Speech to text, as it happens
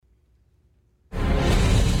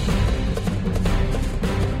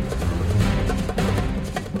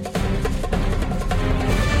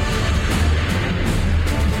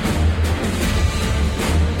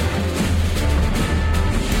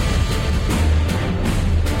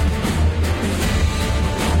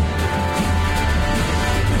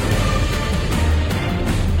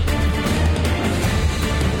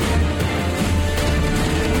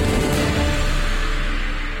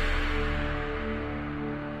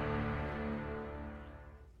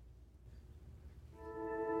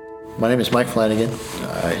My name is Mike Flanagan.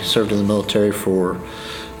 I served in the military for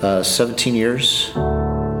 17 years.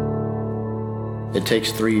 It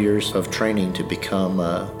takes 3 years of training to become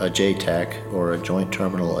a JTAC, or a Joint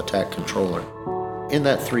Terminal Attack Controller. In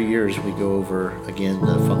that 3 years, we go over, again,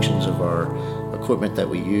 the functions of our equipment that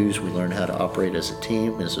we use. We learn how to operate as a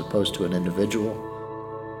team as opposed to an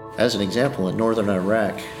individual. As an example, in northern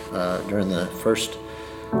Iraq, during the first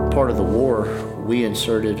part of the war, we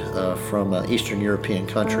inserted from an Eastern European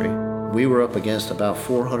country. We were up against about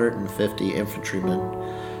 450 infantrymen,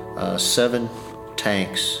 7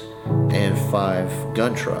 tanks, and 5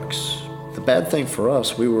 gun trucks. The bad thing for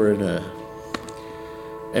us, we were in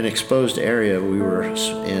an exposed area. We were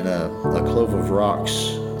in a clove of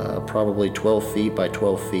rocks, probably 12 feet by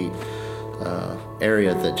 12 feet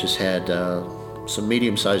area that just had some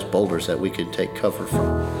medium-sized boulders that we could take cover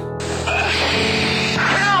from.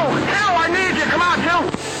 Hill, I need you. Come on, Hill.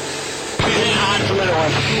 On the middle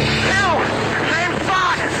one. Hill, same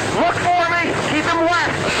spot. Look for me. Keep him wet.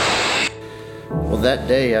 Well, that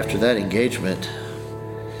day after that engagement,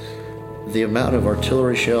 the amount of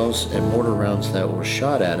artillery shells and mortar rounds that were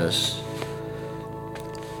shot at us,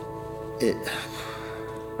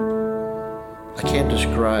 I can't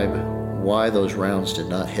describe why those rounds did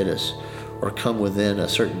not hit us or come within a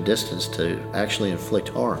certain distance to actually inflict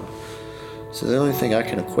harm. So the only thing I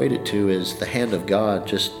can equate it to is the hand of God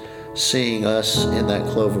just seeing us in that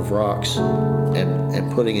clove of rocks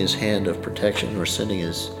and putting his hand of protection, or sending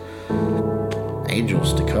his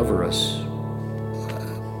angels to cover us.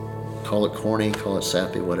 Call it corny, call it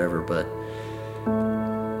sappy, whatever, but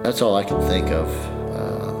that's all I can think of.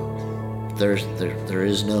 There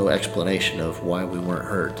is no explanation of why we weren't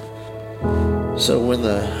hurt. So when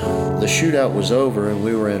the shootout was over and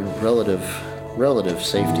we were in relative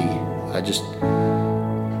safety,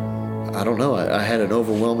 I don't know, I had an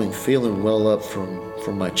overwhelming feeling well up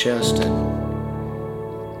from my chest, and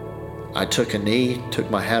I took a knee, took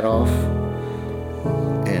my hat off,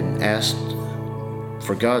 and asked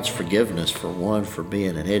for God's forgiveness, for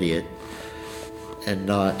being an idiot and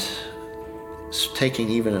not taking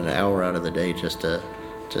even an hour out of the day just to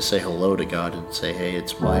say hello to God and say, hey,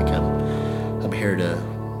 it's Mike, I'm here to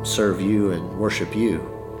serve you and worship you.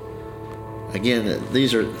 Again,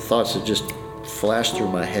 these are thoughts that just flashed through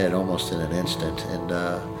my head almost in an instant. And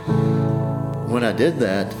when I did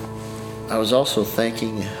that, I was also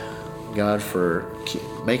thanking God for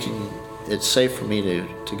making it safe for me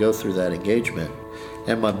to go through that engagement.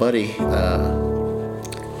 And my buddy,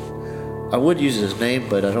 I would use his name,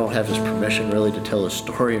 but I don't have his permission really to tell his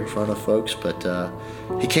story in front of folks, but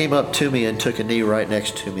he came up to me and took a knee right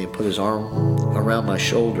next to me, put his arm around my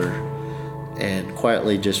shoulder, and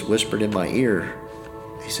quietly just whispered in my ear.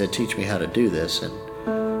 He said, teach me how to do this. And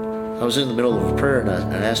I was in the middle of a prayer, and I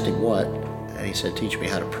asked him what, and he said, teach me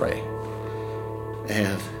how to pray.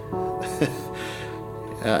 And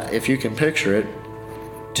if you can picture it,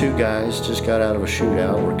 2 guys just got out of a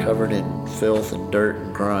shootout. We're covered in filth and dirt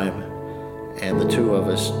and grime, and the 2 of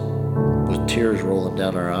us with tears rolling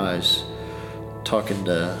down our eyes, talking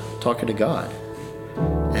to God.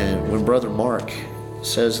 And when Brother Mark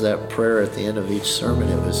says that prayer at the end of each sermon,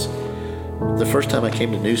 it was the first time I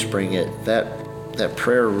came to New Spring. That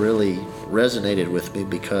prayer really resonated with me,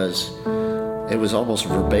 because it was almost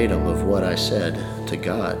verbatim of what I said to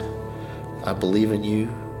God. I believe in you.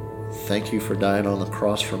 Thank you for dying on the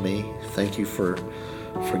cross for me. Thank you for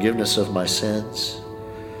forgiveness of my sins.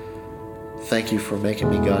 Thank you for making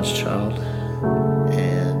me God's child.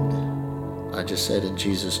 And I just said, in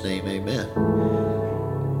Jesus' name, amen.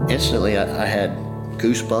 Instantly, I had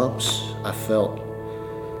goosebumps. I felt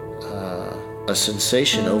a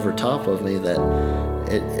sensation over top of me that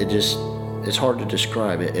it's hard to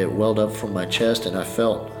describe. It welled up from my chest, and I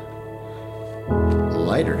felt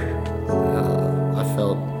lighter. I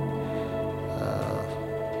felt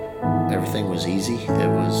everything was easy.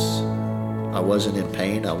 I wasn't in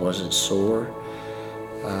pain. I wasn't sore.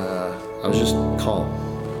 I was just calm.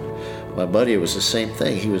 My buddy, it was the same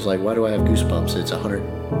thing. He was like, why do I have goosebumps? It's 100,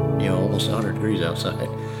 almost 100 degrees outside.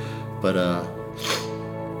 But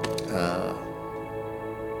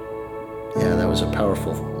yeah, that was a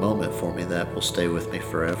powerful moment for me that will stay with me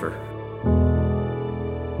forever.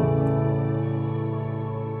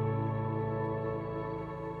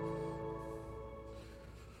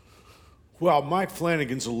 Well, Mike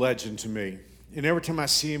Flanagan's a legend to me. And every time I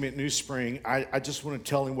see him at New Spring, I just want to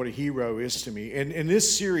tell him what a hero is to me. And in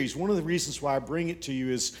this series, one of the reasons why I bring it to you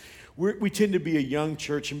is we tend to be a young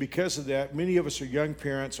church, and because of that, many of us are young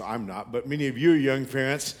parents. I'm not, but many of you are young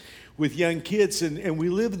parents. with young kids, and we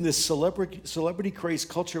live in this celebrity craze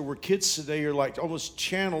culture where kids today are like almost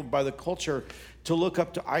channeled by the culture to look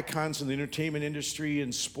up to icons in the entertainment industry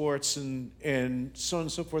and sports and so on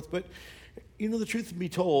and so forth. But you know, the truth be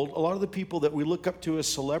told, a lot of the people that we look up to as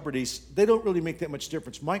celebrities, they don't really make that much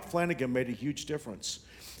difference. Mike Flanagan made a huge difference.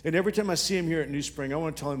 And every time I see him here at New Spring, I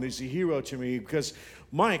want to tell him he's a hero to me, because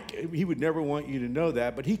Mike, he would never want you to know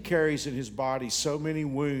that, but he carries in his body so many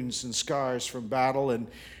wounds and scars from battle. And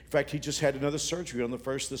in fact, he just had another surgery on the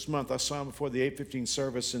 1st this month. I saw him before the 8:15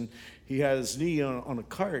 service, and he had his knee on a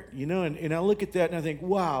cart, you know, and I look at that and I think,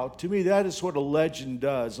 wow, to me, that is what a legend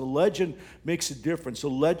does. A legend makes a difference. A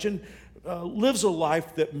legend lives a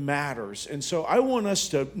life that matters. And so I want us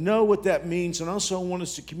to know what that means, and also want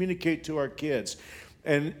us to communicate to our kids.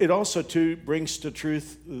 And it also, too, brings to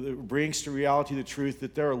reality the truth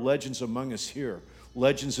that there are legends among us here,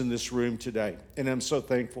 legends in this room today. And I'm so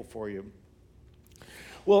thankful for you.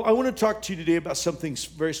 Well, I want to talk to you today about something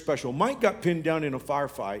very special. Mike got pinned down in a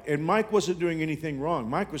firefight, and Mike wasn't doing anything wrong.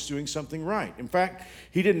 Mike was doing something right. In fact,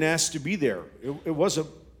 he didn't ask to be there. It wasn't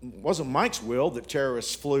Mike's will that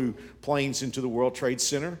terrorists flew planes into the World Trade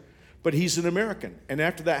Center, but he's an American. And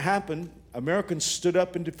after that happened, Americans stood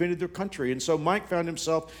up and defended their country. And so Mike found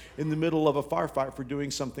himself in the middle of a firefight for doing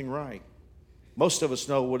something right. Most of us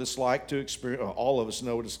know what it's like to experience, all of us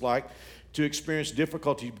know what it's like to experience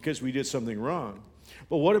difficulty because we did something wrong.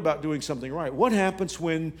 But what about doing something right? What happens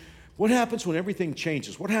when everything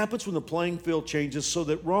changes? What happens when the playing field changes so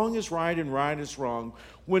that wrong is right and right is wrong?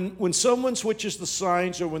 When someone switches the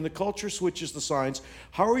signs, or when the culture switches the signs,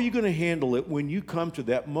 how are you going to handle it when you come to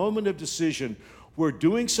that moment of decision where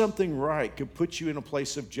doing something right could put you in a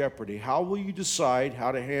place of jeopardy? How will you decide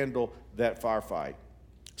how to handle that firefight?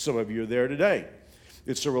 Some of you are there today.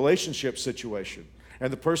 It's a relationship situation,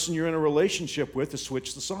 and the person you're in a relationship with has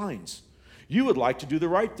switched the signs. You would like to do the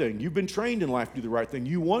right thing. You've been trained in life to do the right thing.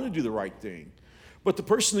 You want to do the right thing. But the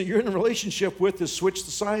person that you're in a relationship with has switched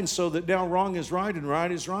the signs so that now wrong is right and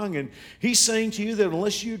right is wrong. And he's saying to you that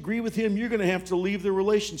unless you agree with him, you're going to have to leave the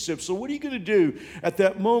relationship. So what are you going to do at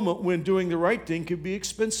that moment when doing the right thing could be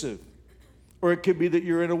expensive? Or it could be that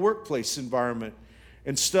you're in a workplace environment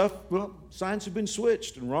and stuff, well, signs have been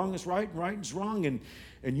switched, and wrong is right and right is wrong.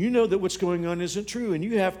 And you know that what's going on isn't true, and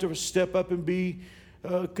you have to step up and be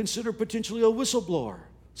considered potentially a whistleblower.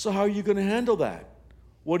 So how are you going to handle that?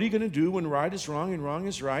 What are you going to do when right is wrong and wrong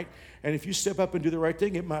is right? And if you step up and do the right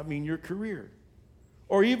thing, it might mean your career.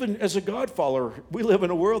 Or even as a God follower, we live in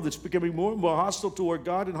a world that's becoming more and more hostile toward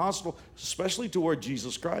God, and hostile especially toward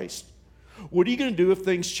Jesus Christ. What are you going to do if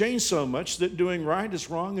things change so much that doing right is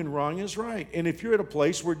wrong and wrong is right? And if you're at a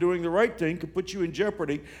place where doing the right thing could put you in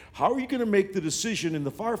jeopardy, how are you going to make the decision in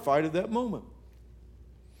the firefight at that moment?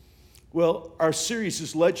 Well, our series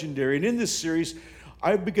is legendary, and in this series,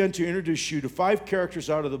 I've begun to introduce you to 5 characters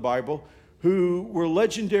out of the Bible who were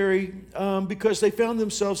legendary because they found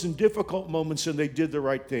themselves in difficult moments and they did the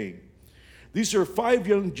right thing. These are 5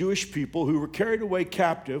 young Jewish people who were carried away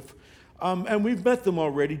captive, and we've met them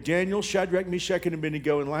already: Daniel, Shadrach, Meshach, and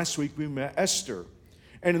Abednego, and last week we met Esther.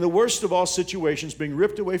 And in the worst of all situations, being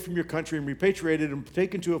ripped away from your country and repatriated and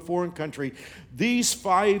taken to a foreign country, these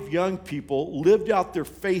 5 young people lived out their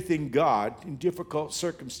faith in God in difficult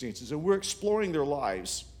circumstances, and we're exploring their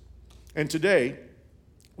lives. And today,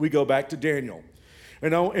 we go back to Daniel.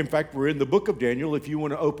 And in fact, we're in the book of Daniel. If you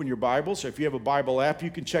want to open your Bibles, or if you have a Bible app,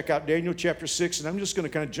 you can check out Daniel chapter 6, and I'm just going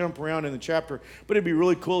to kind of jump around in the chapter, but it'd be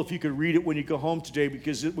really cool if you could read it when you go home today,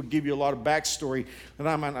 because it would give you a lot of backstory that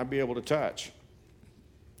I might not be able to touch.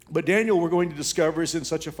 But Daniel, we're going to discover, is in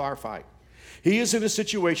such a firefight. He is in a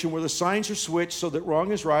situation where the signs are switched so that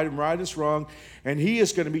wrong is right and right is wrong, and he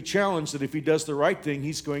is going to be challenged that if he does the right thing,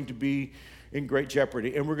 he's going to be in great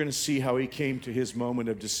jeopardy. And we're going to see how he came to his moment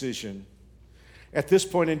of decision. At this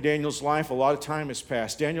point in Daniel's life, a lot of time has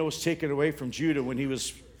passed. Daniel was taken away from Judah when he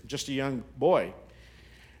was just a young boy,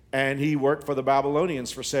 and he worked for the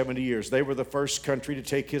Babylonians for 70 years. They were the first country to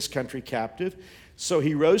take his country captive. So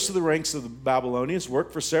he rose to the ranks of the Babylonians,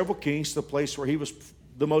 worked for several kings, to the place where he was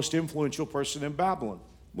the most influential person in Babylon.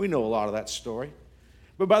 We know a lot of that story.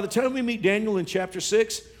 But by the time we meet Daniel in chapter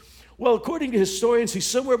 6, well, according to historians, he's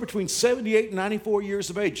somewhere between 78 and 94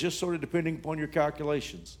 years of age, just sort of depending upon your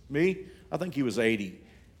calculations. Me, I think he was 80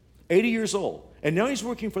 years old. And now he's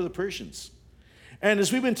working for the Persians. And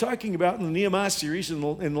as we've been talking about in the Nehemiah series in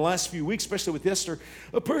the last few weeks, especially with Esther,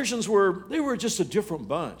 the Persians were just a different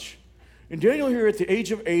bunch. And Daniel here at the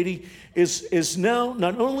age of 80 is now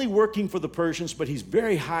not only working for the Persians, but he's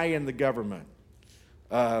very high in the government.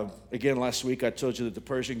 Again, last week I told you that the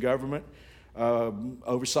Persian government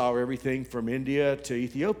oversaw everything from India to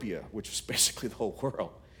Ethiopia, which was basically the whole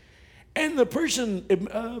world. And the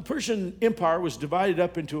Persian Empire was divided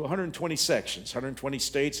up into 120 sections, 120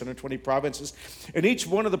 states, 120 provinces, and each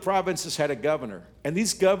one of the provinces had a governor. And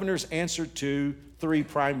these governors answered to 3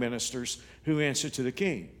 prime ministers who answered to the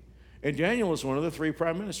king. And Daniel was one of the 3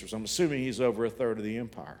 prime ministers. I'm assuming he's over a third of the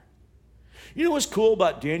empire. You know what's cool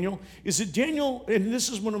about Daniel? Is that Daniel, and this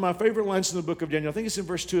is one of my favorite lines in the book of Daniel, I think it's in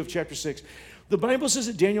verse 2 of chapter 6. The Bible says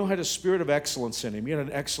that Daniel had a spirit of excellence in him. He had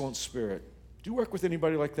an excellent spirit. Do you work with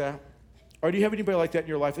anybody like that? Or do you have anybody like that in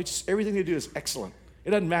your life? Everything they do is excellent. It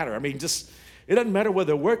doesn't matter. I mean, it doesn't matter whether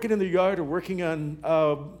they're working in the yard or working on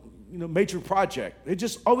major project. They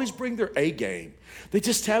just always bring their A game. They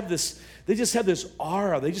just have this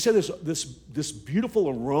aura. They just have this beautiful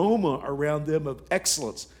aroma around them of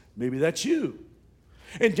excellence. Maybe that's you.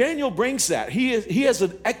 And Daniel brings that. He has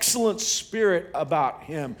an excellent spirit about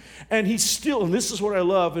him. And he's still, and this is what I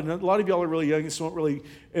love, and a lot of y'all are really young, this won't really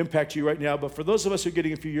impact you right now, but for those of us who are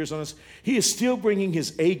getting a few years on this, he is still bringing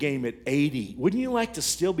his A game at 80. Wouldn't you like to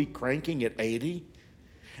still be cranking at 80?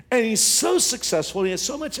 And he's so successful, and he has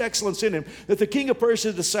so much excellence in him that the king of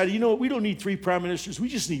Persia decided, you know what, we don't need 3 prime ministers, we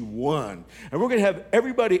just need 1. And we're going to have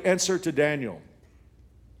everybody answer to Daniel.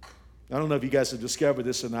 I don't know if you guys have discovered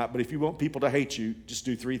this or not, but if you want people to hate you, just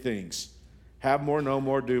do 3 things. Have more, know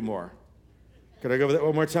more, do more. Could I go over that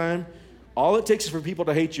one more time? All it takes for people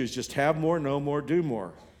to hate you is just have more, know more, do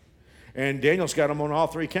more. And Daniel's got them on all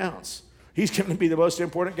 3 counts. He's going to be the most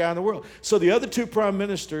important guy in the world. So the other 2 prime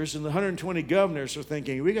ministers and the 120 governors are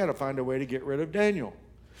thinking, we got to find a way to get rid of Daniel.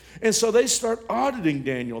 And so they start auditing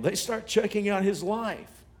Daniel. They start checking out his life.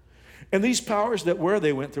 And these powers that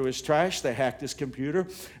they went through his trash, they hacked his computer,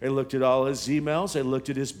 they looked at all his emails, they looked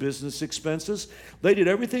at his business expenses. They did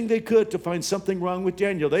everything they could to find something wrong with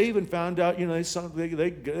Daniel. They even found out,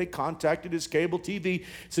 they contacted his cable TV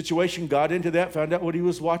situation, got into that, found out what he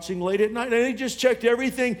was watching late at night. And they just checked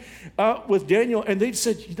everything out with Daniel. And they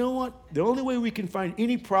said, you know what? The only way we can find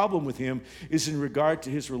any problem with him is in regard to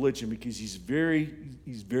his religion, because he's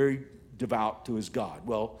very devout to his God.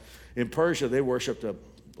 Well, in Persia, they worshipped a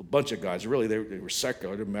bunch of gods. Really, they were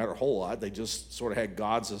secular. It didn't matter a whole lot. They just sort of had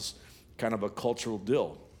gods as kind of a cultural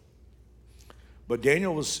deal. But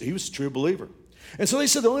Daniel was a true believer. And so they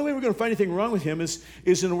said the only way we're going to find anything wrong with him is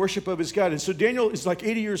in the worship of his God. And so Daniel is like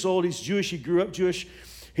 80 years old. He's Jewish. He grew up Jewish.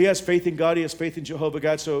 He has faith in God. He has faith in Jehovah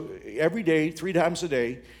God. So every day, 3 times a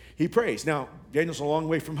day, he prays. Now, Daniel's a long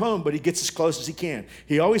way from home, but he gets as close as he can.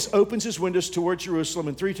 He always opens his windows toward Jerusalem,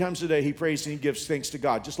 and 3 times a day he prays and he gives thanks to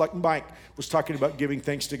God, just like Mike was talking about giving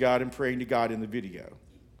thanks to God and praying to God in the video.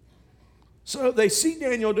 So they see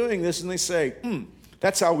Daniel doing this, and they say,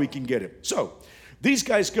 that's how we can get him. So these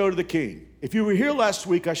guys go to the king. If you were here last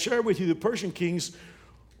week, I shared with you the Persian kings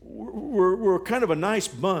were kind of a nice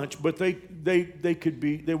bunch, but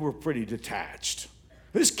they were pretty detached.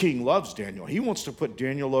 This king loves Daniel. He wants to put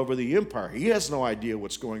Daniel over the empire. He has no idea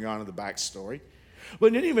what's going on in the backstory.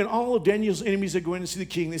 But in even all of Daniel's enemies that go in to see the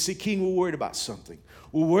king, they say, King, we're worried about something.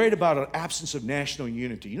 We're worried about an absence of national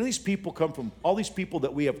unity. You know, these people come from, all these people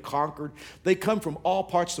that we have conquered, they come from all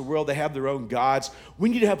parts of the world. They have their own gods. We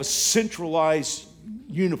need to have a centralized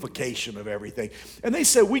unification of everything. And they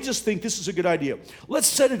said, we just think this is a good idea. Let's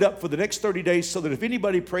set it up for the next 30 days so that if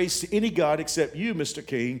anybody prays to any god except you, Mr.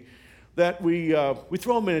 King, that we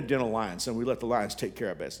throw them in a den of lions and we let the lions take care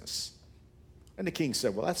of business. And the king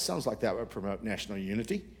said, well, that sounds like that would promote national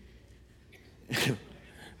unity.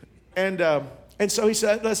 And so he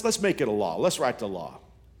said, let's make it a law. Let's write the law.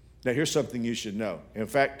 Now, here's something you should know. In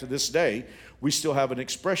fact, to this day, we still have an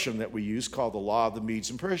expression that we use called the law of the Medes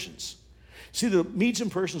and Persians. See, the Medes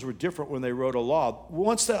and Persians were different when they wrote a law.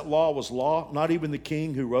 Once that law was law, not even the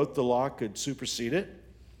king who wrote the law could supersede it.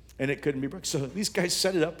 And it couldn't be broken. So these guys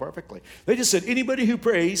set it up perfectly. They just said, anybody who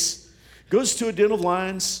prays goes to a den of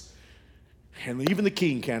lions, and even the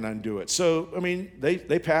king can't undo it. So, I mean, they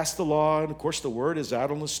passed the law, and of course the word is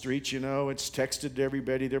out on the streets, it's texted to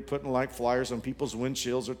everybody. They're putting like flyers on people's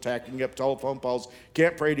windshields or tacking up telephone poles.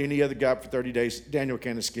 Can't pray to any other god for 30 days. Daniel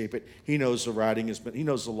can't escape it. He knows the writing he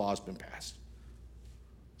knows the law's been passed.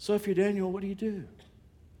 So if you're Daniel, what do you do?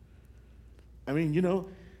 I mean,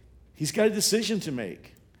 he's got a decision to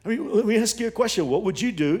make. I mean, let me ask you a question. What would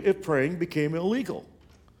you do if praying became illegal?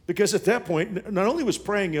 Because at that point, not only was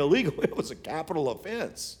praying illegal, it was a capital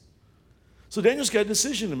offense. So Daniel's got a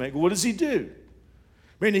decision to make. What does he do?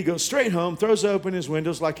 I mean, he goes straight home, throws open his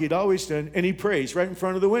windows like he'd always done, and he prays right in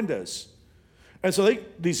front of the windows. And so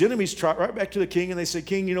these enemies trot right back to the king, and they say,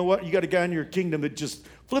 King, you know what? You got a guy in your kingdom that just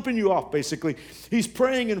flipping you off, basically. He's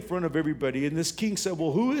praying in front of everybody. And this king said,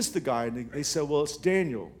 well, who is the guy? And they said, well, it's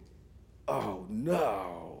Daniel. Oh,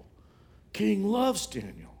 no. King loves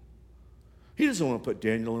Daniel. He doesn't want to put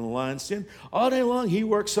Daniel in the lion's den. All day long, he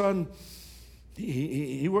works on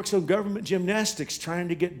government gymnastics trying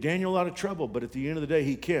to get Daniel out of trouble. But at the end of the day,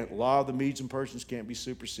 he can't. Law of the Medes and Persians can't be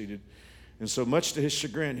superseded. And so much to his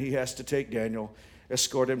chagrin, he has to take Daniel,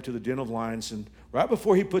 escort him to the den of lions. And right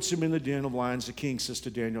before he puts him in the den of lions, the king says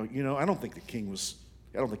to Daniel, I don't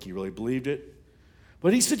think he really believed it.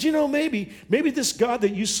 But he said, maybe this God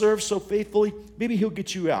that you serve so faithfully, maybe he'll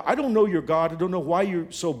get you out. I don't know your God. I don't know why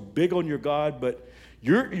you're so big on your God, but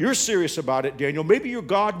you're serious about it, Daniel. Maybe your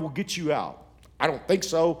God will get you out. I don't think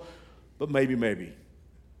so, but maybe.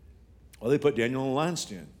 Well, they put Daniel in the lion's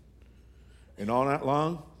den. And all night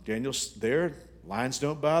long, Daniel's there. Lions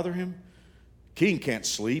don't bother him. King can't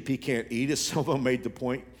sleep. He can't eat. As some of them made the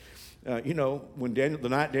point. When the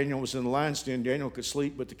night Daniel was in the lion's den, Daniel could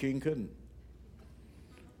sleep, but the king couldn't.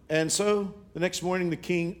 And so the next morning, the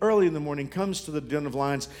king, early in the morning, comes to the den of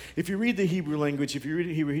lions. If you read the Hebrew language,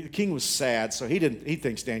 the king was sad, so he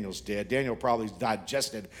thinks Daniel's dead. Daniel probably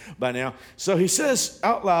digested by now. So he says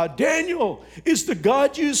out loud, Daniel, is the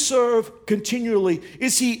God you serve continually,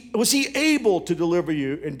 was he able to deliver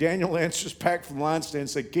you? And Daniel answers back from the lion's den and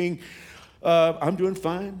said, King, I'm doing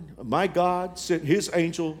fine. My God sent his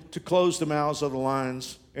angel to close the mouths of the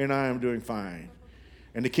lions, and I am doing fine.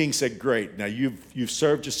 And the king said, great, now you've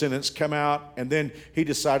served your sentence, come out. And then he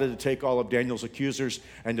decided to take all of Daniel's accusers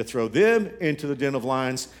and to throw them into the den of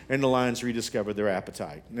lions, and the lions rediscovered their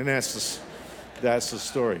appetite. And that's the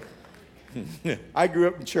story. I grew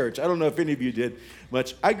up in church. I don't know if any of you did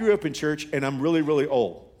much. I grew up in church, and I'm really, really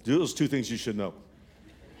old. Those two things you should know.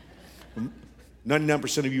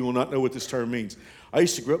 99% of you will not know what this term means. I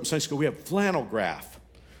used to grow up in Sunday school. We had flannel graph.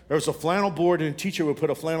 There was a flannel board, and a teacher would put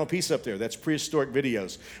a flannel piece up there. That's prehistoric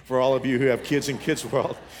videos for all of you who have kids in Kids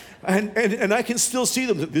World. And I can still see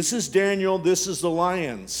them. This is Daniel. This is the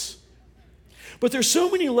lions. But there's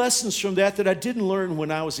so many lessons from that I didn't learn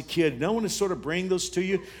when I was a kid. And I want to sort of bring those to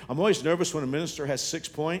you. I'm always nervous when a minister has 6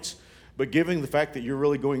 points. But given the fact that you're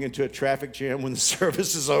really going into a traffic jam when the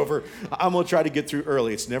service is over, I'm going to try to get through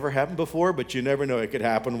early. It's never happened before, but you never know. It could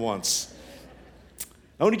happen once.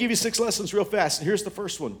 I want to give you 6 lessons real fast. And here's the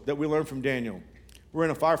first one that we learned from Daniel. We're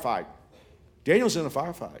in a firefight. Daniel's in a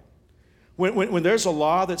firefight. When there's a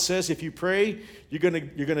law that says if you pray, you're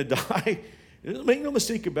gonna die, make no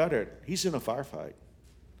mistake about it. He's in a firefight.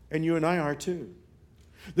 And you and I are too.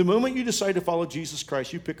 The moment you decide to follow Jesus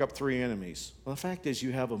Christ, you pick up 3 enemies. Well, the fact is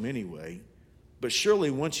you have them anyway. But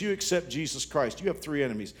surely once you accept Jesus Christ, you have 3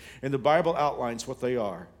 enemies. And the Bible outlines what they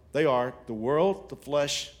are. They are the world, the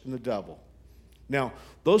flesh, and the devil. Now,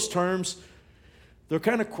 those terms, they're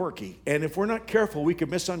kind of quirky, and if we're not careful, we can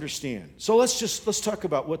misunderstand. So let's talk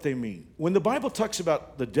about what they mean. When the Bible talks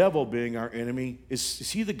about the devil being our enemy,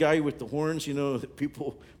 is he the guy with the horns, that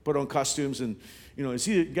people put on costumes, and is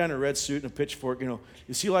he the guy in a red suit and a pitchfork?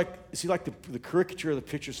 Is he like the caricature of the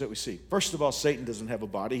pictures that we see? First of all, Satan doesn't have a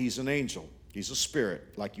body. He's an angel. He's a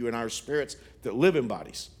spirit, like you and I are spirits that live in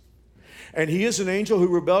bodies. And he is an angel who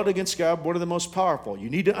rebelled against God, one of the most powerful. You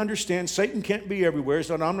need to understand Satan can't be everywhere. He's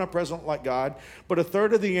not omnipresent like God. But a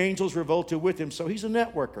third of the angels revolted with him. So he's a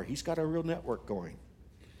networker. He's got a real network going.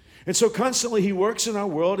 And so constantly he works in our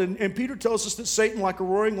world. And Peter tells us that Satan, like a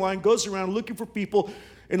roaring lion, goes around looking for people.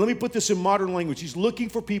 And let me put this in modern language. He's looking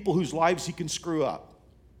for people whose lives he can screw up.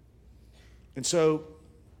 And so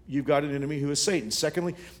you've got an enemy who is Satan.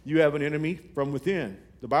 Secondly, you have an enemy from within.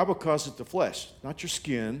 The Bible calls it the flesh, not your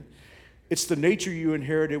skin. It's the nature you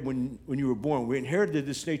inherited when you were born. We inherited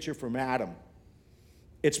this nature from Adam.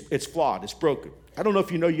 It's flawed. It's broken. I don't know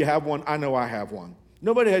if you know you have one. I know I have one.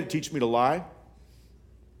 Nobody had to teach me to lie.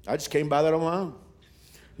 I just came by that on my own.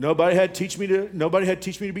 Nobody had to teach me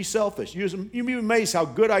to be selfish. You'd be amazed how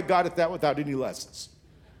good I got at that without any lessons.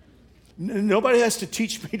 Nobody has to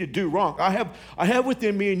teach me to do wrong. I have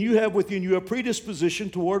within me, and you have within you, a predisposition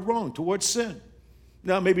toward wrong, toward sin.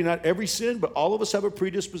 Now, maybe not every sin, but all of us have a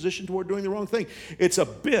predisposition toward doing the wrong thing. It's a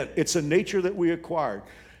bent. It's a nature that we acquired.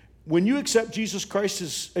 When you accept Jesus Christ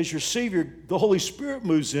as your Savior, the Holy Spirit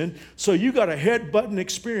moves in, so you got a head button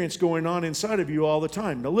experience going on inside of you all the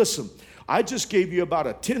time. Now listen, I just gave you about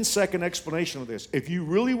a 10-second explanation of this. If you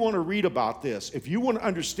really want to read about this, if you want to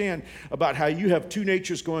understand about how you have 2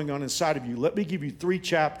 natures going on inside of you, let me give you 3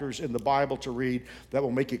 chapters in the Bible to read that will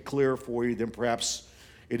make it clearer for you than perhaps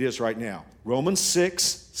it is right now. Romans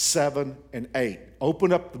 6, 7, and 8.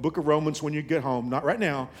 Open up the book of Romans when you get home. Not right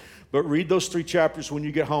now, but read those 3 chapters when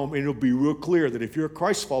you get home, and it'll be real clear that if you're a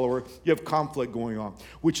Christ follower, you have conflict going on.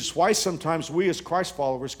 Which is why sometimes we as Christ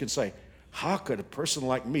followers can say, how could a person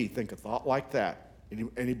like me think a thought like that?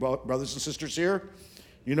 Any brothers and sisters here?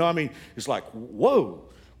 It's like, whoa.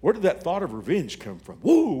 Where did that thought of revenge come from?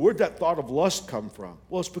 Whoa, where did that thought of lust come from?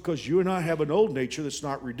 Well, it's because you and I have an old nature that's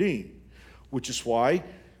not redeemed, which is why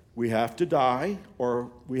we have to die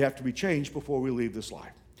or we have to be changed before we leave this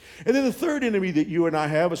life. And then the third enemy that you and I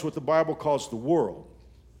have is what the Bible calls the world.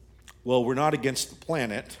 Well, we're not against the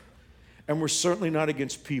planet, and we're certainly not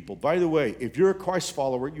against people. By the way, if you're a Christ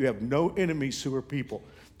follower, you have no enemies who are people.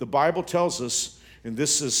 The Bible tells us, and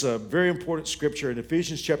this is a very important scripture in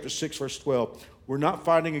Ephesians chapter 6, verse 12, we're not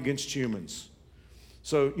fighting against humans.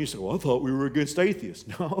 So you say, well, I thought we were against atheists.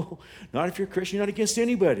 No, not if you're a Christian, you're not against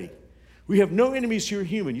anybody. We have no enemies who are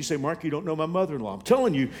human. You say, Mark, you don't know my mother-in-law. I'm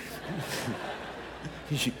telling you,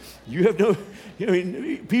 you have no,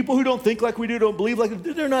 people who don't think like we do, don't believe like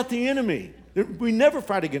they're not the enemy. We never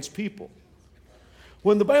fight against people.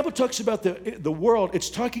 When the Bible talks about the world, it's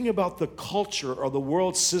talking about the culture or the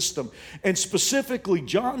world system. And specifically,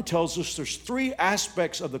 John tells us there's three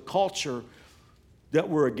aspects of the culture that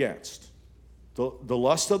we're against. The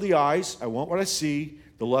lust of the eyes, I want what I see.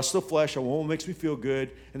 The lust of the flesh, I want what makes me feel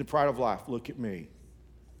good. And the pride of life, look at me.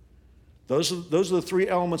 Those are the three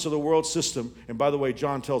elements of the world system. And by the way,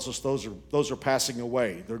 John tells us those are passing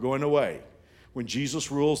away. They're going away. When Jesus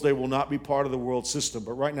rules, they will not be part of the world system.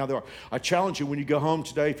 But right now they are. I challenge you, when you go home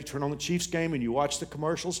today, if you turn on the Chiefs game and you watch the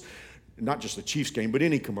commercials, not just the Chiefs game, but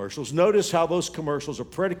any commercials, notice how those commercials are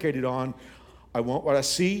predicated on, I want what I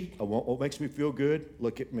see, I want what makes me feel good,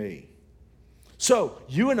 look at me. So,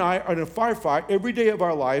 you and I are in a firefight every day of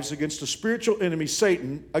our lives against a spiritual enemy,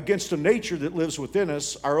 Satan, against a nature that lives within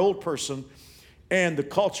us, our old person, and the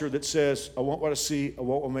culture that says, I want what I see, I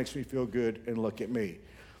want what makes me feel good, and look at me.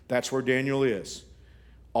 That's where Daniel is.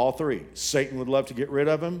 All three. Satan would love to get rid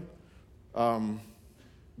of him.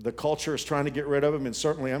 The culture is trying to get rid of him, and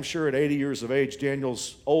certainly I'm sure at 80 years of age,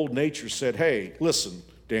 Daniel's old nature said, hey, listen,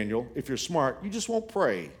 Daniel, if you're smart, you just won't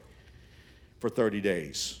pray for 30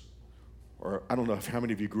 days. Or I don't know how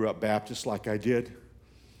many of you grew up Baptist like I did,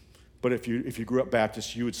 but if you grew up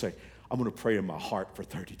Baptist, you would say, I'm going to pray in my heart for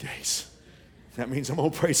 30 days. That means I'm going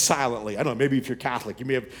to pray silently. I don't know, maybe if you're Catholic, you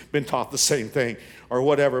may have been taught the same thing or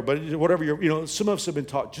whatever, but whatever some of us have been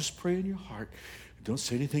taught, just pray in your heart. Don't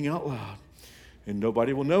say anything out loud, and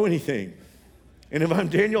nobody will know anything. And if I'm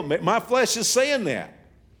Daniel, my flesh is saying that.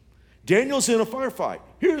 Daniel's in a firefight.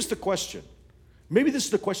 Here's the question. Maybe this is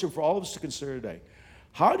the question for all of us to consider today.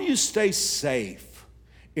 How do you stay safe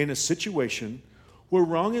in a situation where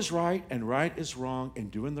wrong is right and right is wrong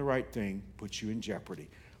and doing the right thing puts you in jeopardy?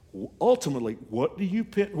 Ultimately, what do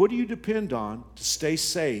you depend on to stay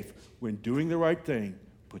safe when doing the right thing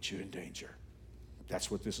puts you in danger?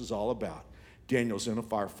 That's what this is all about. Daniel's in a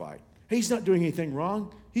firefight. He's not doing anything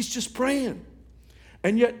wrong. He's just praying.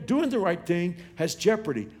 And yet, doing the right thing has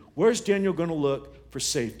jeopardy. Where's Daniel going to look for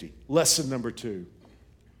safety? Lesson number 2.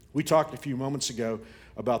 We talked a few moments ago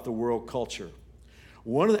about the world culture.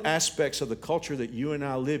 One of the aspects of the culture that you and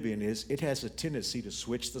I live in is it has a tendency to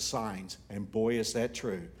switch the signs, and boy, is that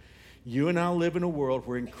true. You and I live in a world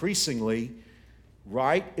where increasingly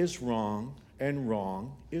right is wrong and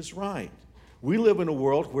wrong is right. We live in a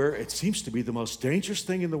world where it seems to be the most dangerous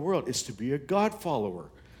thing in the world is to be a God follower.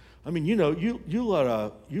 I mean, you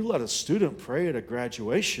let a student pray at a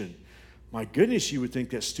graduation. My goodness, you would think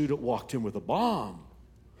that student walked in with a bomb.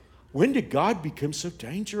 When did God become so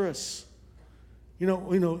dangerous?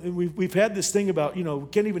 We've had this thing about, we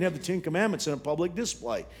can't even have the Ten Commandments in a public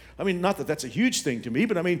display. I mean, not that that's a huge thing to me,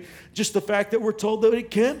 but I mean, just the fact that we're told that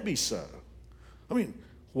it can't be so. I mean,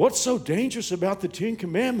 what's so dangerous about the Ten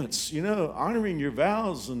Commandments? Honoring your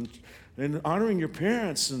vows and honoring your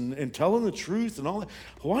parents and telling the truth and all that.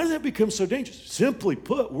 Why did that become so dangerous? Simply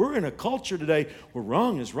put, we're in a culture today where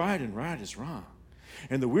wrong is right and right is wrong.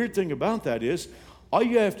 And the weird thing about that is, all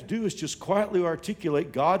you have to do is just quietly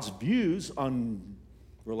articulate God's views on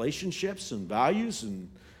relationships and values and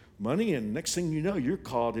money, and next thing you know, you're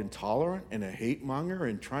called intolerant and a hate monger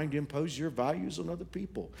and trying to impose your values on other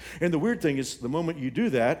people. And the weird thing is, the moment you do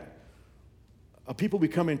that, people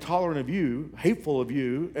become intolerant of you, hateful of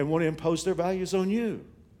you, and want to impose their values on you.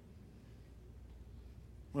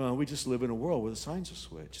 Well, we just live in a world where the signs are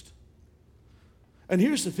switched. And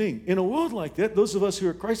here's the thing. In a world like that, those of us who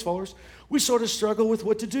are Christ followers, we sort of struggle with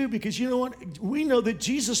what to do because you know what? We know that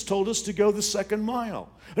Jesus told us to go the second mile.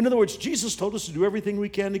 In other words, Jesus told us to do everything we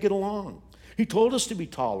can to get along. He told us to be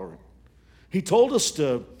tolerant. He told us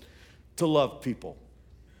to love people.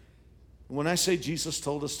 When I say Jesus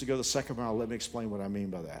told us to go the second mile, let me explain what I mean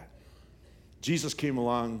by that. Jesus came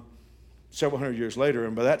along several hundred years later,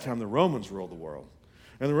 and by that time the Romans ruled the world.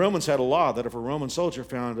 And the Romans had a law that if a Roman soldier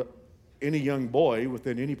found any young boy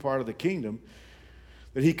within any part of the kingdom,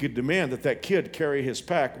 that he could demand that kid carry his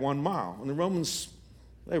pack 1 mile. And the Romans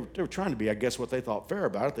They were trying to be, I guess, what they thought fair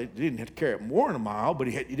about it. They didn't have to carry it more than a mile, but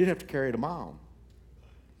you didn't have to carry it a mile.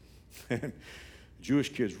 And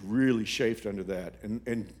Jewish kids really chafed under that.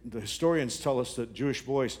 And the historians tell us that Jewish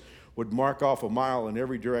boys would mark off a mile in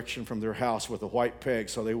every direction from their house with a white peg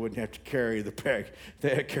so they wouldn't have to carry the peg. They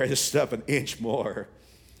had to carry the stuff an inch more.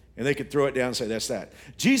 And they could throw it down and say, that's that.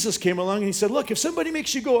 Jesus came along and he said, look, if somebody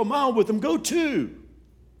makes you go a mile with them, go 2.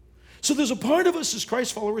 So there's a part of us as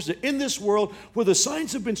Christ followers that in this world where the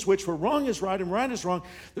signs have been switched, where wrong is right and right is wrong,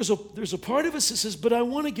 there's a part of us that says, but I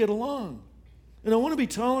want to get along. And I want to be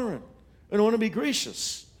tolerant. And I want to be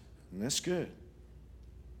gracious. And that's good.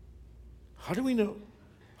 How do we know?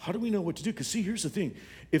 How do we know what to do? Because see, here's the thing.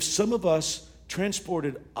 If some of us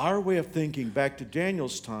transported our way of thinking back to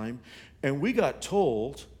Daniel's time, and we got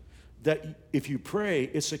told that if you pray,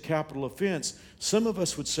 it's a capital offense, some of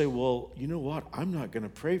us would say, well, you know what? I'm not going to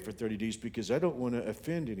pray for 30 days because I don't want to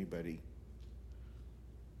offend anybody.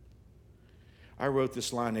 I wrote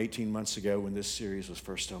this line 18 months ago when this series was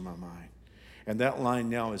first on my mind. And that line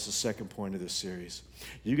now is the second point of this series.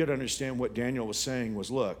 You got to understand what Daniel was saying was,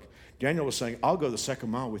 look, Daniel was saying, I'll go the second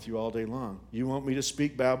mile with you all day long. You want me to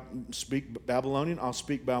speak Babylonian? I'll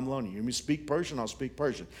speak Babylonian. You want me to speak Persian? I'll speak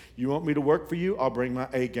Persian. You want me to work for you? I'll bring my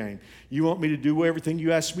A game. You want me to do everything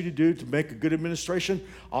you ask me to do to make a good administration?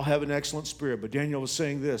 I'll have an excellent spirit. But Daniel was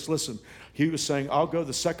saying this. Listen, he was saying, I'll go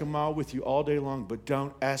the second mile with you all day long, but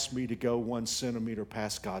don't ask me to go 1 centimeter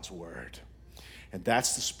past God's word. And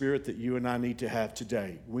that's the spirit that you and I need to have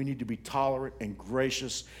today. We need to be tolerant and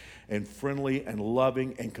gracious and friendly and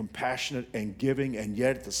loving and compassionate and giving, and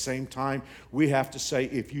yet at the same time, we have to say,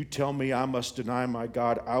 if you tell me I must deny my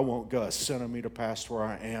God, I won't go a centimeter past where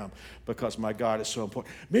I am because my God is so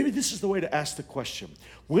important. Maybe this is the way to ask the question.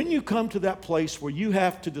 When you come to that place where you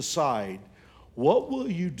have to decide, what will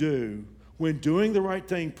you do when doing the right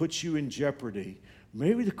thing puts you in jeopardy?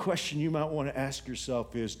 Maybe the question you might want to ask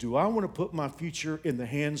yourself is, do I want to put my future in the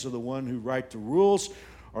hands of the one who writes the rules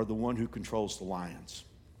or the one who controls the lions?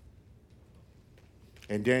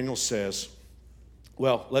 And Daniel says,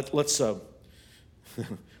 well, let's go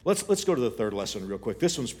to the third lesson real quick.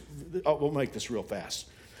 We'll make this real fast.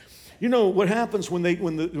 You know what happens when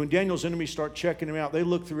Daniel's enemies start checking him out? They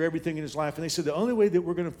look through everything in his life, and they said the only way that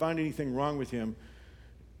we're going to find anything wrong with him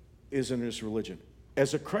is in his religion.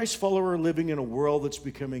 As a Christ follower living in a world that's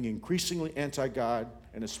becoming increasingly anti-God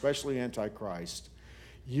and especially anti-Christ,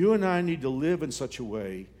 you and I need to live in such a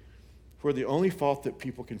way where the only fault that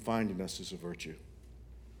people can find in us is a virtue.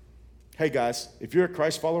 Hey guys, if you're a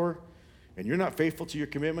Christ follower and you're not faithful to your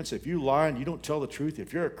commitments, if you lie and you don't tell the truth,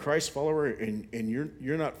 if you're a Christ follower and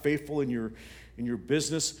you're not faithful in your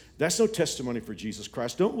business, that's no testimony for Jesus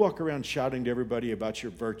Christ. Don't walk around shouting to everybody about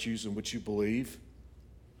your virtues and what you believe.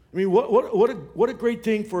 I mean, what a great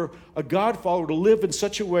thing for a God follower to live in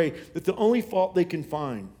such a way that the only fault they can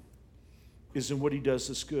find is in what he does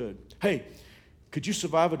that's good. Hey, could you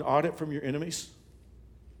survive an audit from your enemies?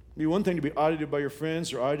 It'd be one thing to be audited by your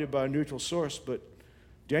friends or audited by a neutral source, but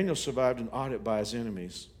Daniel survived an audit by his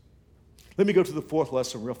enemies. Let me go to the fourth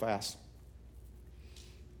lesson real fast.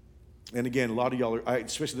 And again, a lot of y'all are,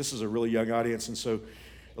 especially this is a really young audience, and so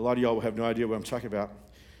a lot of y'all will have no idea what I'm talking about.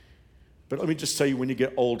 But let me just tell you, when you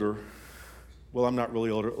get older, well, I'm not really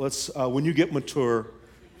older. When you get mature,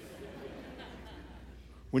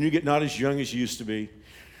 when you get not as young as you used to be,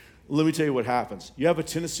 let me tell you what happens. You have a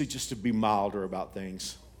tendency just to be milder about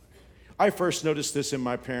things. I first noticed this in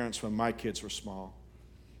my parents when my kids were small.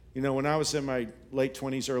 You know, when I was in my late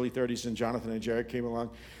 20s, early 30s, and Jonathan and Jared came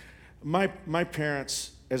along, my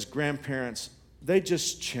parents, as grandparents, they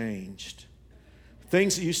just changed.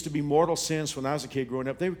 Things that used to be mortal sins when I was a kid growing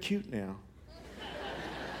up, they were cute now.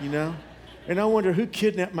 You know? And I wonder who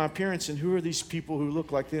kidnapped my parents and who are these people who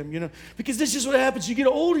look like them, you know? Because this is what happens. You get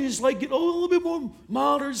older, you just get a little bit more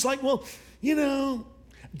milder. It's like, well, you know,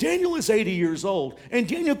 Daniel is 80 years old. And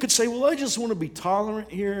Daniel could say, well, I just want to be tolerant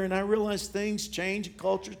here. And I realize things change and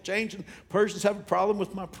cultures change and Persians have a problem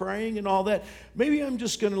with my praying and all that. Maybe I'm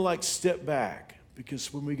just going to step back.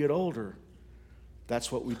 Because when we get older, that's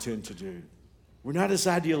what we tend to do. We're not as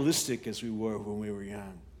idealistic as we were when we were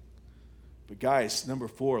young. But guys,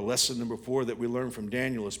 lesson number four that we learn from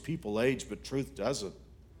Daniel is people age, but truth doesn't.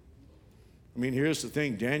 I mean, here's the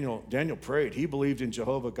thing. Daniel prayed. He believed in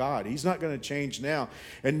Jehovah God. He's not going to change now.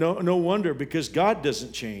 And no wonder, because God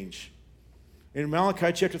doesn't change. In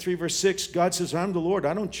Malachi chapter 3, verse 6, God says, I'm the Lord.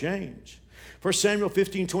 I don't change. 1 Samuel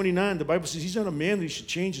 15:29, the Bible says he's not a man that he should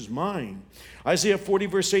change his mind. Isaiah 40,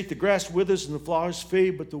 verse 8, the grass withers and the flowers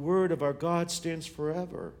fade, but the word of our God stands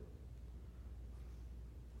forever.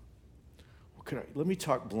 Let me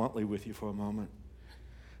talk bluntly with you for a moment.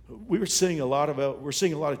 we're seeing a lot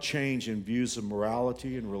of change in views of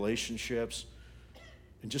morality and relationships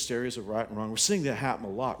and just areas of right and wrong. We're seeing that happen a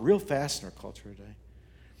lot, real fast in our culture today.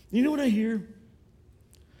 You know what I hear?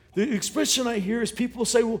 The expression I hear is people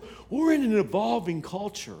say, well, we're in an evolving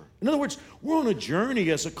culture. In other words, we're on a journey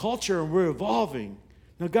as a culture and we're evolving.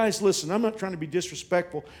 Now, guys, listen, I'm not trying to be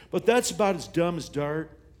disrespectful, but that's about as dumb as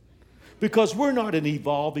dirt. Because we're not an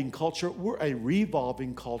evolving culture, we're a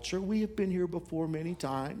revolving culture. We have been here before many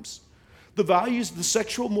times. The values, the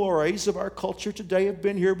sexual mores of our culture today have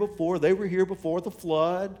been here before. They were here before the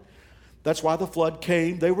flood. That's why the flood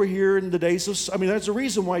came. They were here in the days of, that's the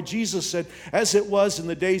reason why Jesus said, as it was in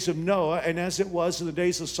the days of Noah and as it was in the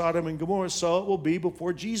days of Sodom and Gomorrah, so it will be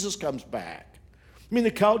before Jesus comes back. The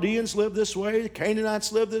Chaldeans lived this way, the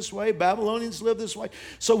Canaanites lived this way, Babylonians lived this way.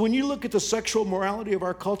 So when you look at the sexual morality of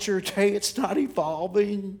our culture today, it's not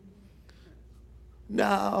evolving.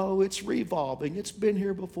 No, it's revolving. It's been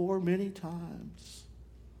here before many times.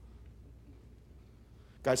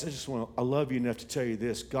 Guys, I love you enough to tell you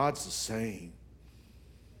this. God's the same.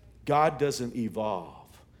 God doesn't evolve.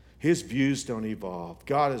 His views don't evolve.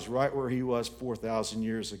 God is right where he was 4,000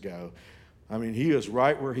 years ago. He is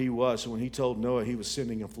right where he was when he told Noah he was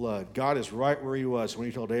sending a flood. God is right where he was when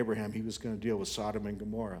he told Abraham he was going to deal with Sodom and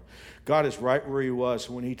Gomorrah. God is right where he was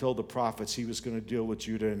when he told the prophets he was going to deal with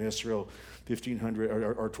Judah and Israel 1,500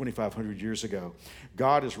 or 2,500 years ago.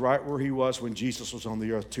 God is right where he was when Jesus was on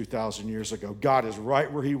the earth 2,000 years ago. God is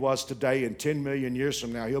right where he was today, and 10 million years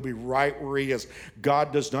from now, he'll be right where he is.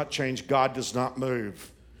 God does not change. God does not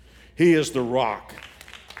move. He is the rock.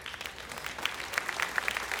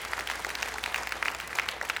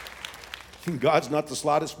 God's not the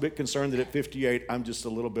slightest bit concerned that at 58, I'm just a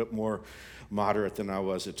little bit more moderate than I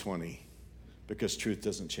was at 20, because truth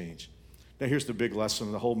doesn't change. Now, here's the big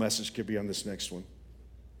lesson. The whole message could be on this next one.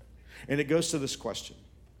 And it goes to this question.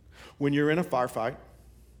 When you're in a firefight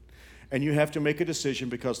and you have to make a decision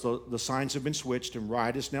because the signs have been switched and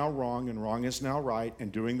right is now wrong and wrong is now right,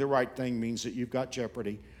 and doing the right thing means that you've got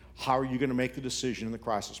jeopardy, how are you going to make the decision in the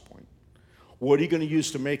crisis point? What are you going to use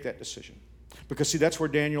to make that decision? Because, see, that's where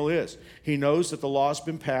Daniel is. He knows that the law's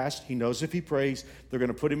been passed. He knows if he prays, they're going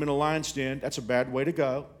to put him in a lion's den. That's a bad way to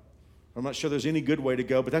go. I'm not sure there's any good way to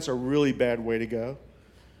go, but that's a really bad way to go.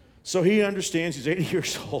 So he understands he's 80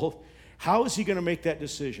 years old. How is he going to make that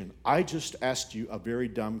decision? I just asked you a very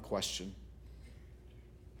dumb question.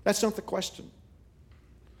 That's not the question.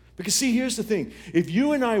 Because, see, here's the thing. If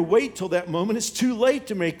you and I wait till that moment, it's too late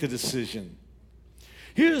to make the decision.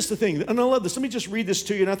 Here's the thing, and I love this. Let me just read this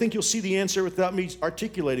to you, and I think you'll see the answer without me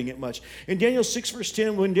articulating it much. In Daniel 6, verse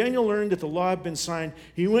 10, when Daniel learned that the law had been signed,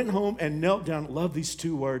 he went home and knelt down. Love these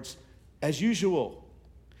two words, as usual.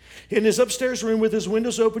 In his upstairs room with his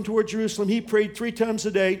windows open toward Jerusalem, he prayed 3 times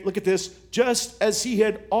a day. Look at this, just as he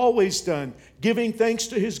had always done, giving thanks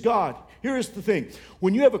to his God. Here's the thing.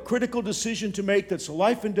 When you have a critical decision to make that's a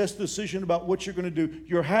life and death decision about what you're going to do,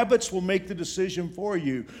 your habits will make the decision for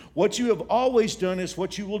you. What you have always done is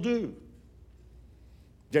what you will do.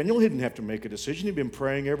 Daniel didn't have to make a decision. He'd been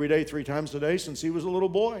praying every day 3 times a day since he was a little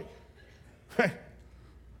boy.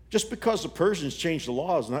 Just because the Persians changed the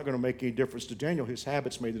law is not going to make any difference to Daniel. His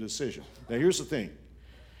habits made the decision. Now, here's the thing.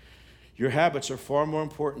 Your habits are far more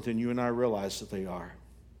important than you and I realize that they are.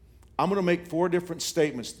 I'm going to make 4 different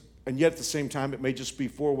statements, and yet at the same time, it may just be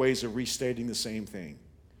 4 ways of restating the same thing.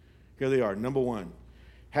 Here they are. Number 1,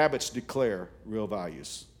 habits declare real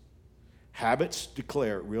values. Habits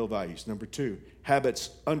declare real values. Number 2, habits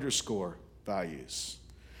underscore values.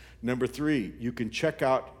 Number 3, you can check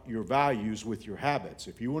out your values with your habits.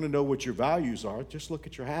 If you want to know what your values are, just look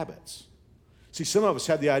at your habits. See, some of us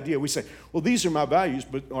have the idea, we say, well, these are my values,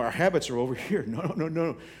 but our habits are over here.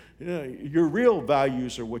 No. Your real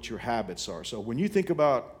values are what your habits are. So when you think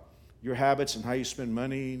about your habits and how you spend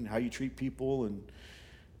money and how you treat people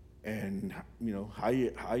and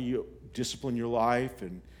how you discipline your life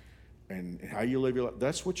and how you live your life,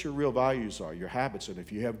 that's what your real values are, your habits. And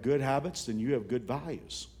if you have good habits, then you have good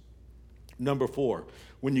values. Number 4,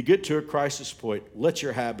 when you get to a crisis point, let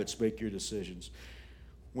your habits make your decisions.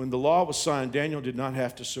 When the law was signed, Daniel did not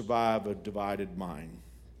have to survive a divided mind.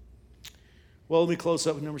 Well, let me close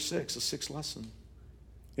up with number 6, the 6th lesson.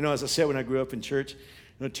 As I said, when I grew up in church,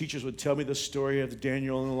 teachers would tell me the story of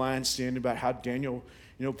Daniel in the lion's den, about how Daniel,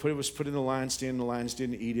 was put in the lion's den, and the lions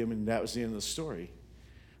didn't eat him, and that was the end of the story.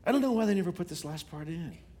 I don't know why they never put this last part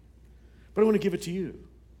in, but I want to give it to you.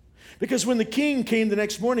 Because when the king came the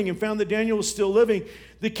next morning and found that Daniel was still living,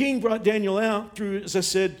 the king brought Daniel out through, as I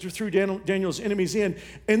said, through Daniel's enemies in,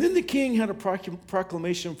 and then the king had a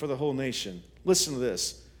proclamation for the whole nation. Listen to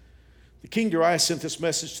this. The King Darius sent this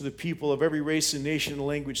message to the people of every race and nation and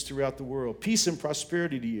language throughout the world. Peace and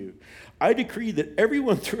prosperity to you. I decree that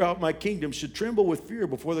everyone throughout my kingdom should tremble with fear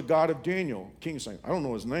before the God of Daniel. The king's saying, I don't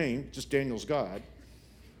know his name, just Daniel's God.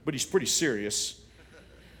 But he's pretty serious.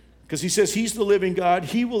 Because he says he's the living God.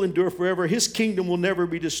 He will endure forever. His kingdom will never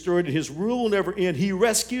be destroyed, and his rule will never end. He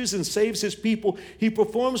rescues and saves his people. He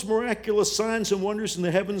performs miraculous signs and wonders in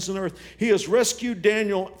the heavens and earth. He has rescued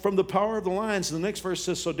Daniel from the power of the lions. And the next verse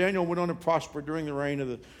says, so Daniel went on and prospered during the reign of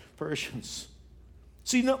the Persians.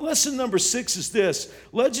 See, lesson number 6 is this.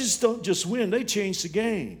 Legends don't just win, they change the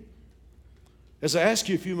game. As I asked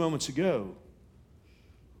you a few moments ago,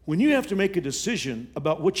 when you have to make a decision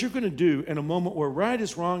about what you're going to do in a moment where right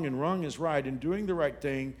is wrong and wrong is right, and doing the right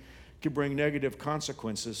thing can bring negative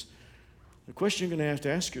consequences, the question you're going to have to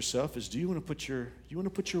ask yourself is, do you want to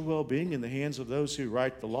put your well-being in the hands of those who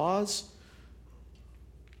write the laws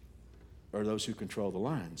or those who control the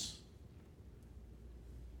lines?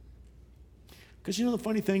 Because the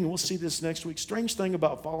funny thing, and we'll see this next week, strange thing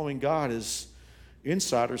about following God is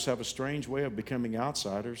insiders have a strange way of becoming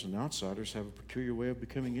outsiders, and outsiders have a peculiar way of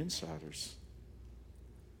becoming insiders.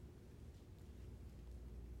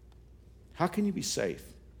 How can you be safe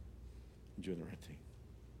in doing the right thing?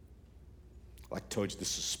 Like I told you,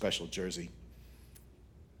 this is a special jersey.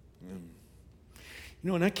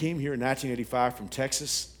 When I came here in 1985 from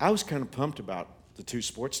Texas, I was kind of pumped about the 2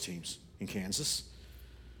 sports teams in Kansas.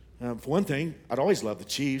 For one thing, I'd always loved the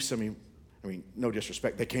Chiefs. I mean, no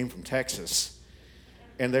disrespect, they came from Texas.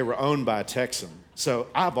 And they were owned by a Texan. So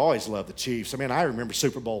I've always loved the Chiefs. I remember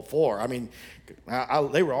Super Bowl IV.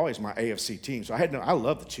 They were always my AFC team. So I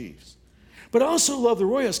love the Chiefs. But I also love the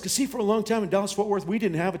Royals because, for a long time in Dallas-Fort Worth, we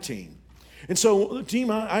didn't have a team. And so the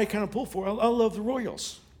team I kind of pull for, I love the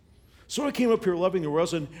Royals. So I came up here loving the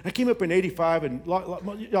Royals. And I came up in 85, and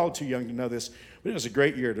y'all are too young to know this, but it was a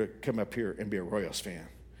great year to come up here and be a Royals fan.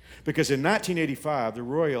 Because in 1985, the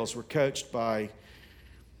Royals were coached by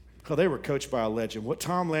a legend. What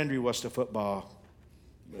Tom Landry was to football,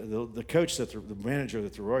 the coach the manager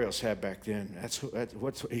that the Royals had back then,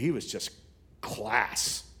 he was just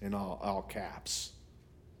class in all caps.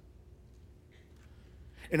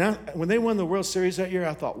 And when they won the World Series that year,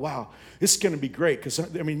 I thought, wow, this is going to be great. Because,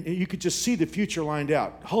 you could just see the future lined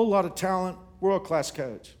out. A whole lot of talent, world-class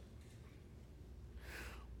coach.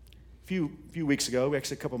 A few weeks ago,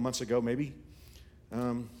 actually a couple months ago maybe,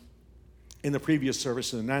 in the previous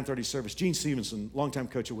service, in the 9:30 service, Gene Stevenson, longtime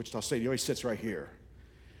coach at Wichita State, he always sits right here.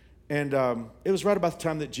 And it was right about the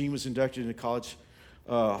time that Gene was inducted into College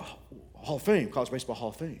Hall of Fame, College Baseball Hall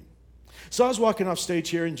of Fame. So I was walking off stage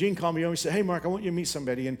here, and Gene called me over and said, hey, Mark, I want you to meet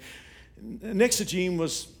somebody. And next to Gene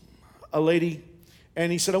was a lady,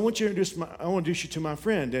 and he said, I want to introduce you to my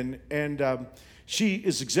friend. And she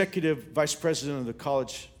is executive vice president of the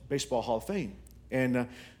College Baseball Hall of Fame. And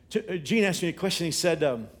Gene asked me a question. He said,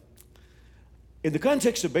 in the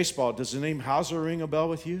context of baseball, does the name Hauser ring a bell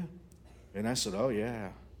with you? And I said, oh, yeah.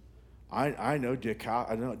 I know Dick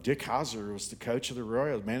Hauser was the coach of the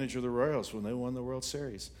Royals, manager of the Royals when they won the World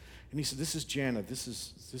Series. And he said, this is Jana. This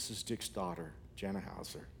is Dick's daughter, Jana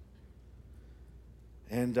Hauser.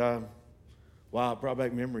 And, wow, it brought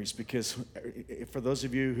back memories because for those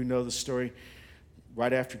of you who know the story,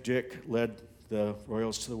 right after Dick led the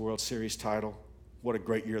Royals to the World Series title, what a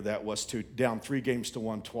great year that was, too. Down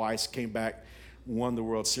 3-1 twice, came back, won the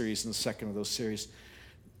World Series in the second of those series.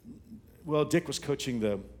 Well, Dick was coaching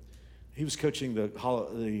the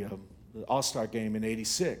All-Star game in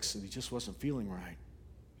 '86, and he just wasn't feeling right.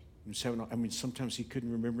 He was sometimes he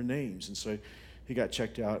couldn't remember names, and so he got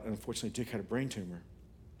checked out, and unfortunately, Dick had a brain tumor,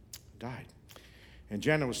 died. And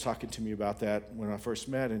Jana was talking to me about that when I first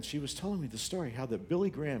met, and she was telling me the story, how that Billy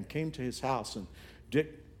Graham came to his house, and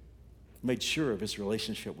Dick made sure of his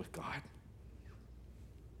relationship with God.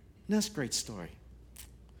 And that's a great story.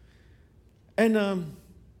 And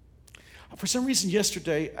for some reason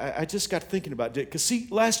yesterday, I just got thinking about Dick. Because see,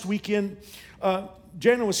 last weekend,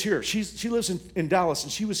 Jana was here. She lives in Dallas,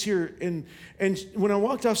 and she was here. And when I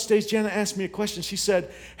walked off stage, Jana asked me a question. She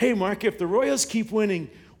said, hey, Mark, if the Royals keep winning,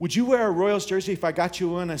 would you wear a Royals jersey if I got you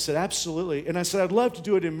one? I said, absolutely. And I said, I'd love to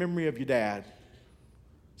do it in memory of your dad.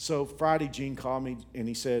 So Friday, Gene called me, and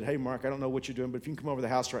he said, hey, Mark, I don't know what you're doing, but if you can come over to the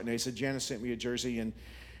house right now. He said, Jana sent me a jersey, and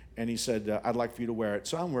he said, I'd like for you to wear it.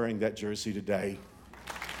 So I'm wearing that jersey today.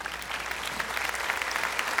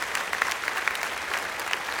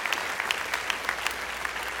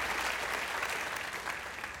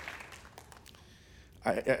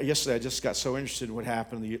 Yesterday, I just got so interested in what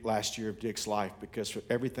happened the last year of Dick's life, because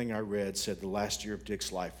everything I read said the last year of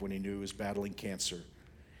Dick's life, when he knew he was battling cancer,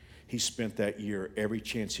 he spent that year every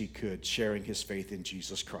chance he could sharing his faith in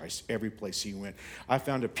Jesus Christ, every place he went. I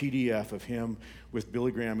found a PDF of him with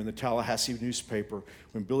Billy Graham in the Tallahassee newspaper.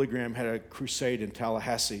 When Billy Graham had a crusade in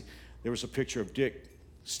Tallahassee, there was a picture of Dick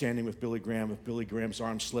standing with Billy Graham, with Billy Graham's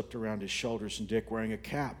arm slipped around his shoulders and Dick wearing a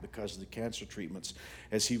cap because of the cancer treatments,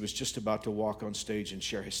 as he was just about to walk on stage and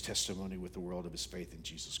share his testimony with the world of his faith in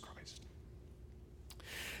Jesus Christ.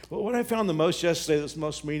 But what I found the most yesterday that was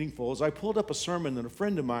most meaningful is I pulled up a sermon that a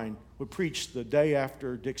friend of mine would preach the day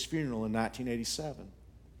after Dick's funeral in 1987.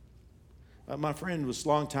 My friend was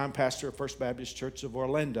longtime pastor of First Baptist Church of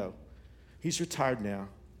Orlando. He's retired now.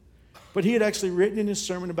 But he had actually written in his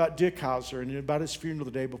sermon about Dick Hauser and about his funeral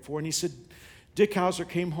the day before. And he said, Dick Hauser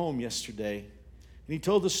came home yesterday. And he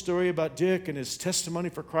told the story about Dick and his testimony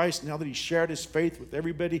for Christ and how that he shared his faith with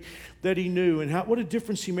everybody that he knew and what a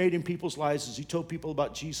difference he made in people's lives as he told people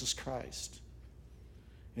about Jesus Christ.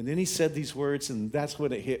 And then he said these words, and that's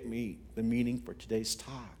when it hit me, the meaning for today's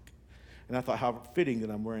talk. And I thought how fitting that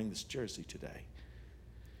I'm wearing this jersey today.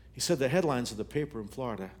 He said the headlines of the paper in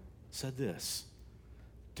Florida said this: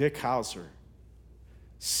 Dick Hauser,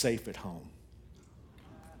 safe at home.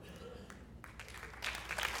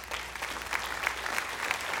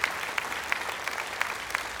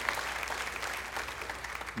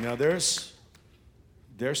 Now there's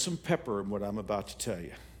some pepper in what I'm about to tell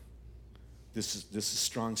you. This is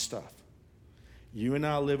strong stuff. You and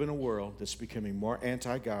I live in a world that's becoming more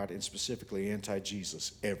anti-God and specifically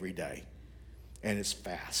anti-Jesus every day. And it's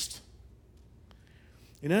fast.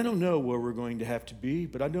 And I don't know where we're going to have to be,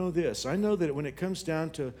 but I know this. I know that when it comes down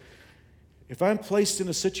to, if I'm placed in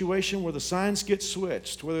a situation where the signs get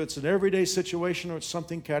switched, whether it's an everyday situation or it's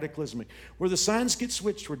something cataclysmic, where the signs get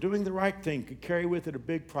switched, where doing the right thing could carry with it a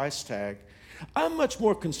big price tag, I'm much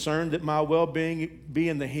more concerned that my well-being be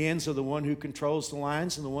in the hands of the one who controls the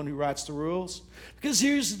lines and the one who writes the rules. Because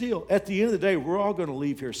here's the deal. At the end of the day, we're all going to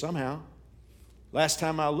leave here somehow. Last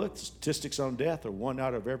time I looked, the statistics on death are 1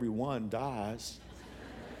 out of every 1 dies.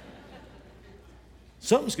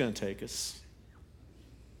 Something's going to take us.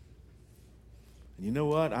 And you know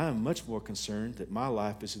what? I am much more concerned that my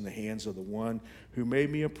life is in the hands of the one who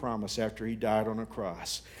made me a promise after he died on a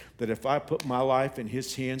cross, that if I put my life in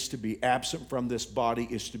his hands, to be absent from this body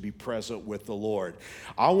is to be present with the Lord.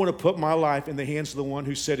 I want to put my life in the hands of the one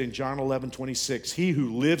who said in John 11:26, he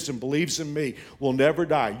who lives and believes in me will never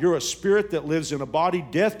die. You're a spirit that lives in a body.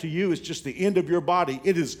 Death to you is just the end of your body.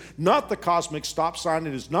 It is not the cosmic stop sign.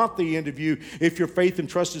 It is not the end of you. If your faith and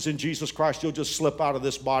trust is in Jesus Christ, you'll just slip out of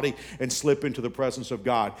this body and slip into the presence of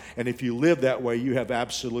God. And if you live that way, you have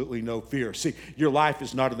absolutely no fear. See, your life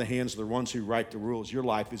is not in the hands of the ones who write the rules. Your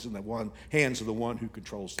life is in the hands of the one who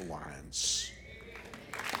controls the lines.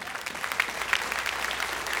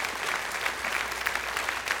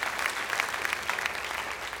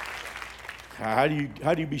 How do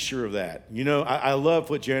you be sure of that? You know, I love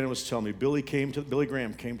what Janet was telling me. Billy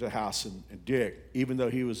Graham came to the house, and Dick, even though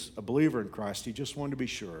he was a believer in Christ, he just wanted to be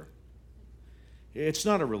sure. It's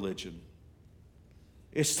not a religion.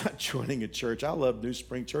 It's not joining a church. I love New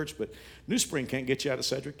Spring Church, but New Spring can't get you out of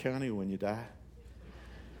Sedgwick County when you die.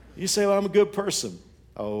 You say, well, I'm a good person.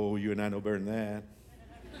 Oh, you and I know better than that.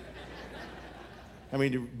 I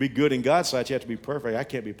mean, to be good in God's sight, you have to be perfect. I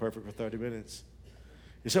can't be perfect for 30 minutes.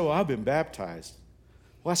 You say, well, I've been baptized.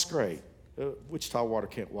 Well, that's great. Wichita water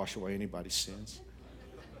can't wash away anybody's sins.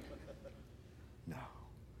 No.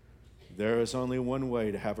 There is only one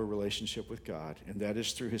way to have a relationship with God, and that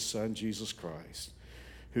is through his son, Jesus Christ,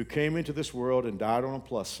 who came into this world and died on a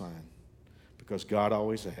plus sign, because God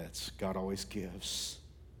always adds, God always gives.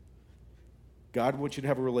 God wants you to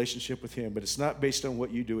have a relationship with him, but it's not based on what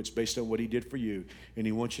you do, it's based on what he did for you, and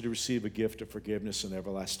he wants you to receive a gift of forgiveness and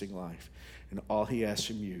everlasting life. And all he asks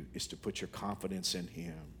from you is to put your confidence in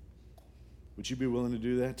him. Would you be willing to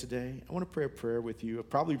do that today? I want to pray a prayer with you,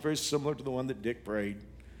 probably very similar to the one that Dick prayed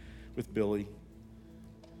with Billy.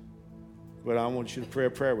 But I want you to pray a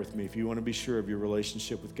prayer with me if you want to be sure of your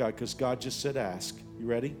relationship with God, because God just said ask. You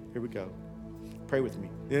ready? Here we go. Pray with me.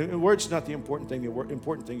 The word's not the important thing. The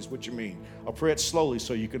important thing is what you mean. I'll pray it slowly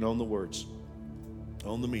so you can own the words,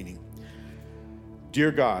 own the meaning.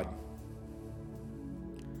 Dear God,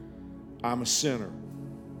 I'm a sinner.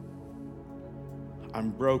 I'm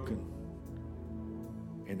broken.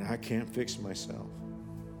 And I can't fix myself.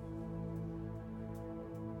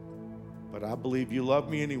 But I believe you love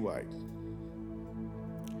me anyway.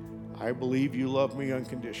 I believe you love me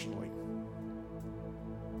unconditionally.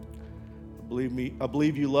 I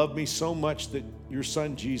believe you love me so much that your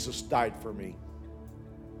son Jesus died for me.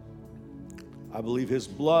 I believe his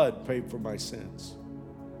blood paid for my sins.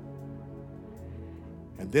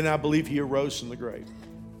 And then I believe he arose from the grave.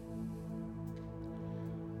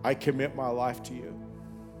 I commit my life to you.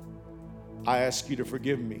 I ask you to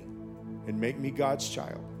forgive me and make me God's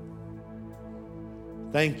child.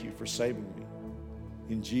 Thank you for saving me.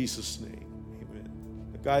 In Jesus' name, amen.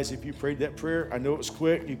 Now, guys, if you prayed that prayer, I know it was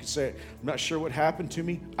quick. You can say, I'm not sure what happened to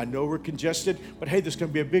me. I know we're congested, but hey, there's going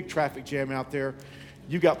to be a big traffic jam out there.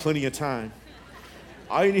 You got plenty of time.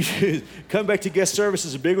 All you need to do is come back to guest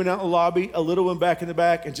services, a big one out in the lobby, a little one back in the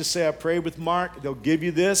back, and just say, I prayed with Mark. They'll give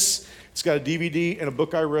you this. It's got a DVD and a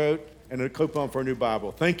book I wrote and a coupon for a new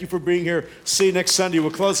Bible. Thank you for being here. See you next Sunday.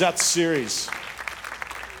 We'll close out the series.